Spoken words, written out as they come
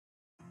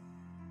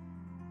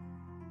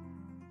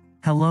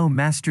Hello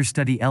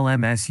MasterStudy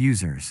LMS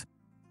users.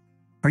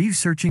 Are you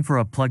searching for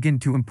a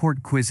plugin to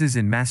import quizzes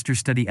in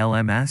MasterStudy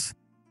LMS?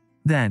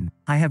 Then,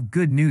 I have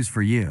good news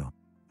for you.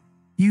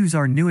 Use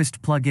our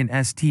newest plugin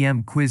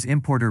STM Quiz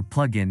Importer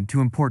plugin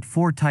to import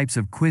 4 types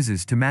of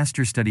quizzes to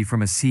MasterStudy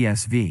from a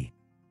CSV.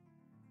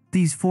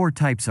 These 4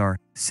 types are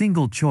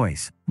single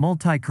choice,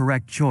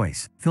 multi-correct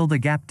choice, fill the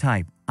gap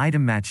type,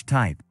 item match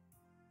type.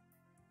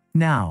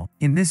 Now,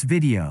 in this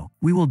video,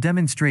 we will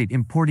demonstrate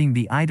importing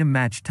the item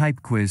match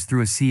type quiz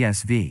through a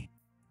CSV.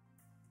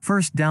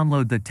 First,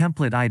 download the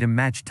template item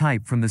match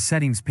type from the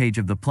settings page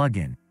of the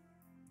plugin.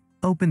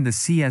 Open the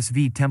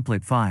CSV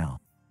template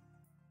file.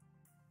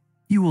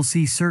 You will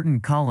see certain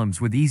columns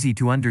with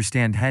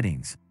easy-to-understand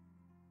headings.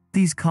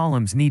 These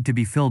columns need to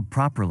be filled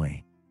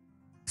properly.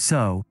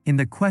 So, in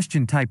the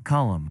question type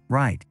column,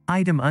 write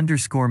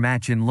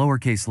item_match in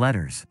lowercase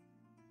letters.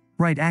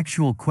 Write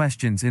actual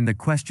questions in the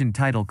question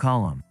title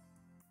column.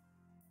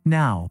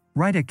 Now,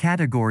 write a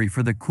category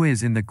for the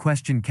quiz in the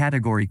question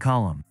category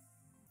column.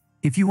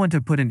 If you want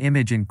to put an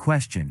image in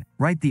question,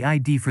 write the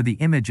ID for the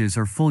images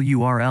or full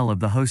URL of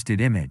the hosted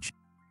image.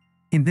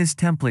 In this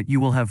template you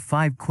will have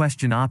 5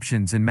 question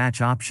options and match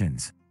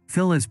options.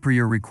 Fill as per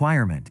your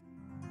requirement.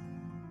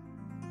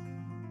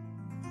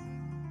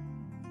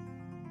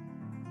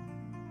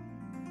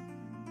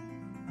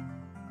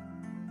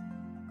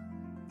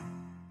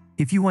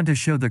 If you want to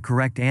show the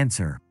correct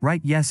answer,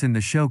 write yes in the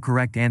Show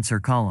Correct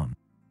Answer column.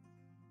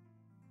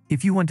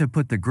 If you want to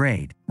put the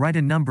grade, write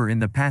a number in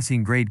the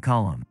passing grade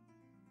column.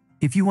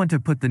 If you want to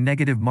put the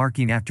negative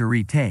marking after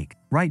retake,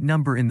 write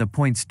number in the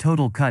points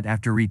total cut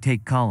after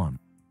retake column.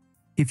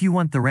 If you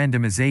want the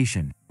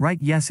randomization, write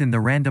yes in the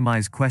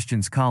randomize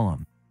questions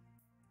column.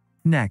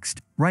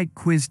 Next, write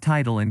quiz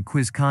title and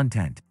quiz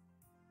content.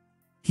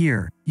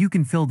 Here, you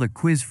can fill the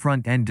quiz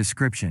front-end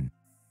description.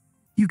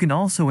 You can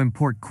also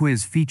import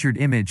quiz featured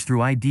image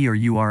through ID or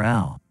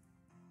URL.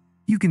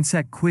 You can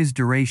set quiz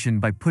duration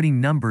by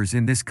putting numbers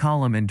in this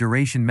column and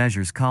duration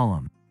measures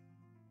column.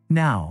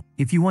 Now,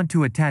 if you want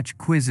to attach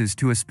quizzes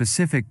to a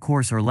specific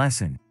course or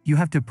lesson, you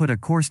have to put a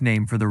course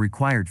name for the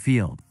required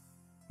field.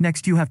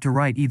 Next you have to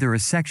write either a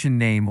section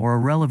name or a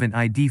relevant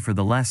ID for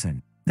the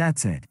lesson.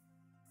 That's it.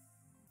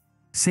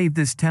 Save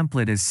this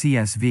template as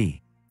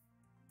CSV.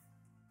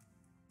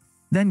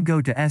 Then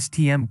go to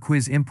STM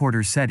Quiz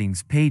Importer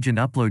settings page and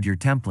upload your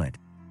template.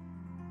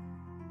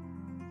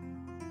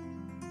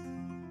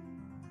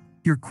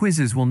 Your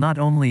quizzes will not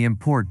only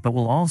import but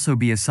will also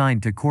be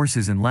assigned to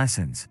courses and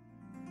lessons.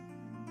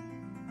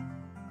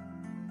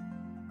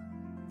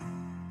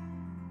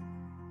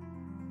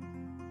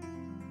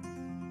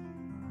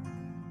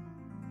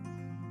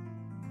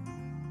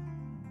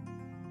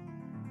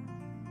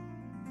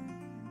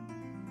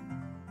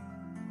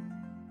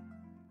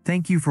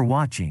 Thank you for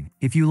watching.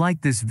 If you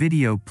like this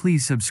video,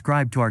 please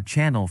subscribe to our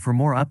channel for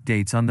more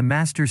updates on the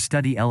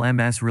MasterStudy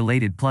LMS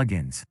related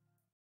plugins.